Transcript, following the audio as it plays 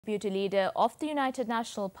Deputy Leader of the United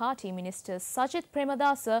National Party, Minister Sajith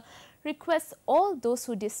Premadasa, requests all those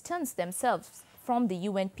who distance themselves from the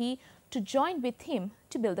UNP to join with him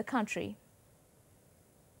to build the country.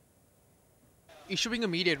 Issuing a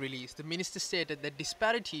media release, the minister stated that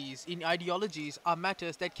disparities in ideologies are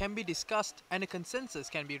matters that can be discussed and a consensus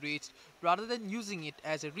can be reached rather than using it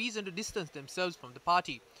as a reason to distance themselves from the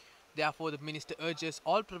party. Therefore, the minister urges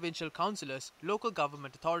all provincial councillors, local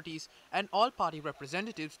government authorities and all party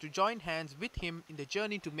representatives to join hands with him in the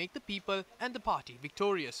journey to make the people and the party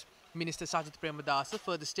victorious. Minister Sajith Premadasa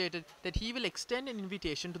further stated that he will extend an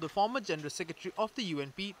invitation to the former General Secretary of the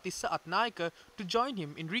UNP, Tissa Atnayaka, to join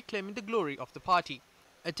him in reclaiming the glory of the party.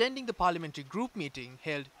 Attending the parliamentary group meeting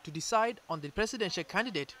held to decide on the presidential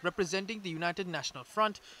candidate representing the United National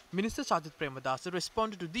Front, Minister Sajith Premadasa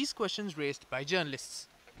responded to these questions raised by journalists.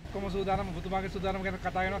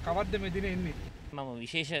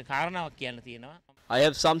 I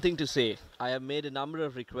have something to say. I have made a number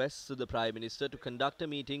of requests to the Prime Minister to conduct a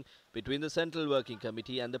meeting between the Central Working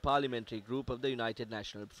Committee and the Parliamentary Group of the United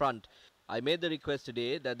National Front. I made the request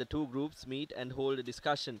today that the two groups meet and hold a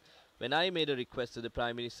discussion. When I made a request to the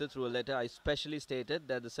Prime Minister through a letter, I specially stated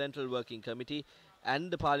that the Central Working Committee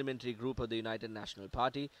and the Parliamentary Group of the United National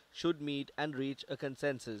Party should meet and reach a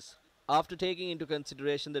consensus. After taking into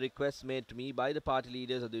consideration the requests made to me by the party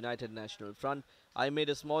leaders of the United National Front, I made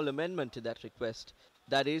a small amendment to that request.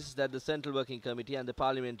 That is, that the Central Working Committee and the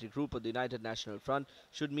Parliamentary Group of the United National Front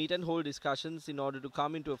should meet and hold discussions in order to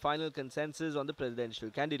come into a final consensus on the presidential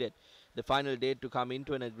candidate. The final date to come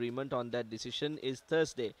into an agreement on that decision is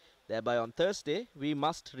Thursday. Thereby on Thursday, we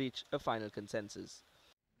must reach a final consensus.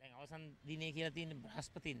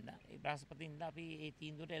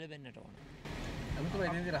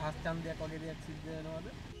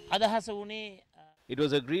 It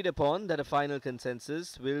was agreed upon that a final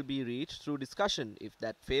consensus will be reached through discussion. If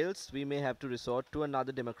that fails, we may have to resort to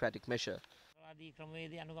another democratic measure.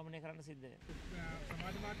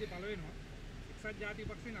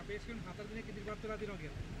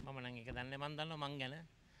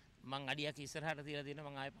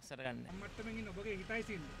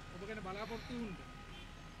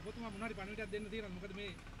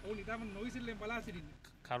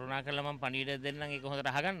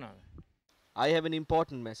 I have an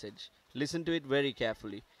important message. Listen to it very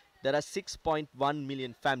carefully. There are 6.1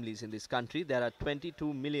 million families in this country. There are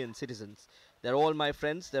 22 million citizens. They're all my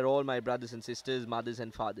friends. They're all my brothers and sisters, mothers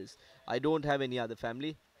and fathers. I don't have any other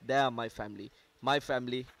family. They are my family. My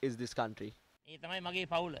family is this country.